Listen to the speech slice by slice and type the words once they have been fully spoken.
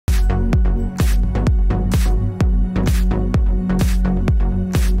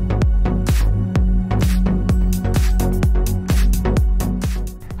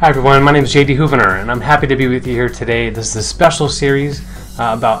Hi everyone, my name is JD Hoovener and I'm happy to be with you here today. This is a special series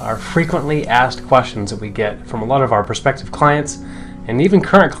about our frequently asked questions that we get from a lot of our prospective clients and even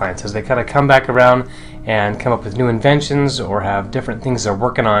current clients as they kind of come back around and come up with new inventions or have different things they're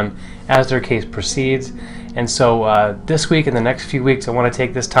working on as their case proceeds. And so this week and the next few weeks I want to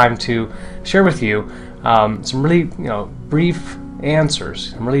take this time to share with you some really brief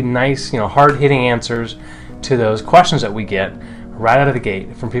answers, some really nice hard-hitting answers to those questions that we get right out of the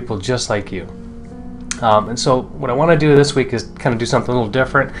gate from people just like you. And so what I want to do this week is kind of do something a little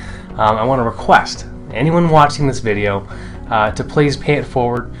different. I want to request anyone watching this video to please pay it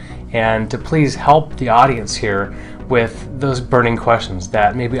forward and to please help the audience here with those burning questions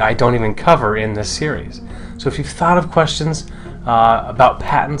that maybe I don't even cover in this series. So if you've thought of questions about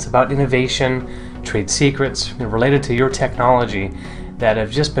patents, about innovation, trade secrets related to your technology that have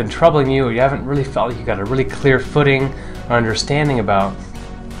just been troubling you, or you haven't really felt like you got a really clear footing or understanding about,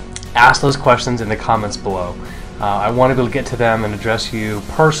 ask those questions in the comments below. I want to be able to get to them and address you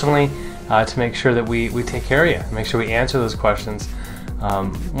personally to make sure that we take care of you, make sure we answer those questions.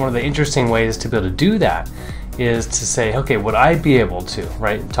 One of the interesting ways to be able to do that is to say, okay, would I be able to,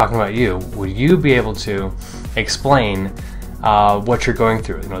 right, talking about you, would you be able to explain what you're going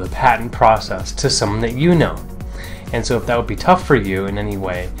through, the patent process to someone that you know? And so if that would be tough for you in any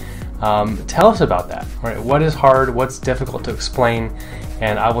way, tell us about that. Right? What is hard? What's difficult to explain?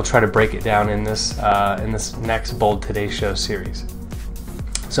 And I will try to break it down in this next Bold Today Show series.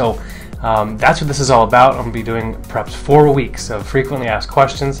 So that's what this is all about. I'm going to be doing perhaps 4 weeks of frequently asked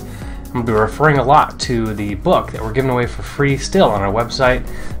questions. I'm going to be referring a lot to the book that we're giving away for free still on our website,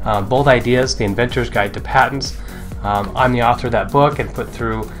 Bold Ideas, The Inventor's Guide to Patents. I'm the author of that book and put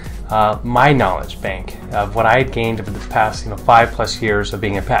through my knowledge bank of what I had gained over the past 5+ years of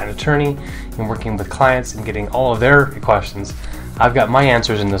being a patent attorney and working with clients and getting all of their questions. I've got my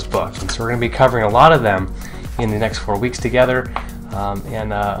answers in this book, and so we're going to be covering a lot of them in the next 4 weeks together,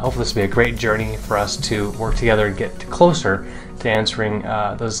 and hopefully this will be a great journey for us to work together and get closer to answering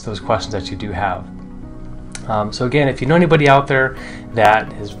those questions that you do have. So again, if you know anybody out there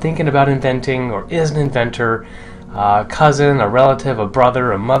that is thinking about inventing or is an inventor, cousin, a relative, a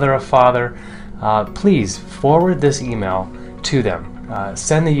brother, a mother, a father, please forward this email to them.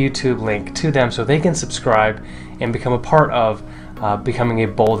 Send the YouTube link to them so they can subscribe and become a part of becoming a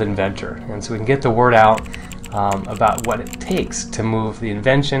bold inventor. And so we can get the word out about what it takes to move the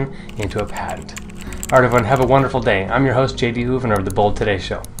invention into a patent. All right, everyone, have a wonderful day. I'm your host, JD Hoovener of the Bold Today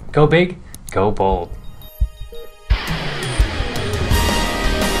Show. Go big, go bold.